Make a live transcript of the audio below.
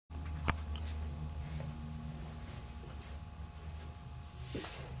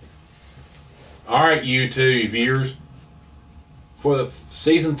Alright, YouTube viewers, for the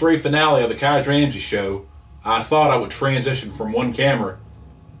season 3 finale of the Kai Ramsey Show, I thought I would transition from one camera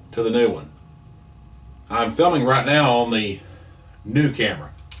to the new one. I'm filming right now on the new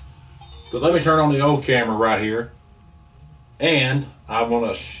camera, but let me turn on the old camera right here, and I'm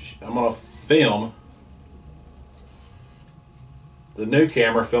gonna film the new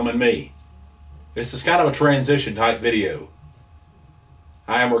camera filming me. This is kind of a transition type video.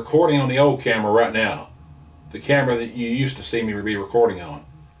 I am recording on the old camera right now, the camera that you used to see me be recording on.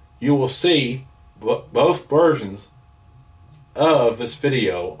 You will see both versions of this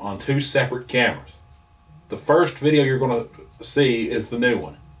video on two separate cameras. The first video you're going to see is the new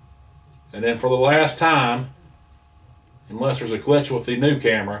one. And then for the last time, unless there's a glitch with the new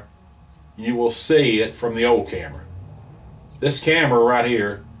camera, you will see it from the old camera. This camera right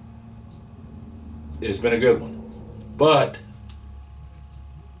here has been a good one. But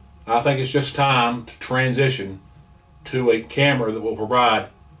I think it's just time to transition to a camera that will provide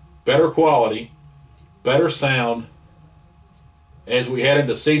better quality, better sound as we head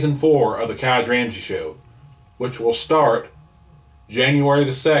into season 4 of the Kai Ramsey Show, which will start January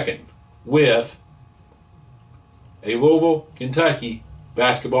the 2nd with a Louisville, Kentucky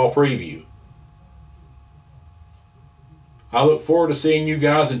basketball preview. I look forward to seeing you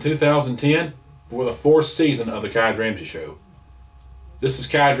guys in 2010 for the 4th season of the Kai Ramsey Show. This is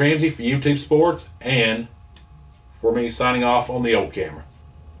Kai Ramsey for YouTube Sports, and for me signing off on the old camera.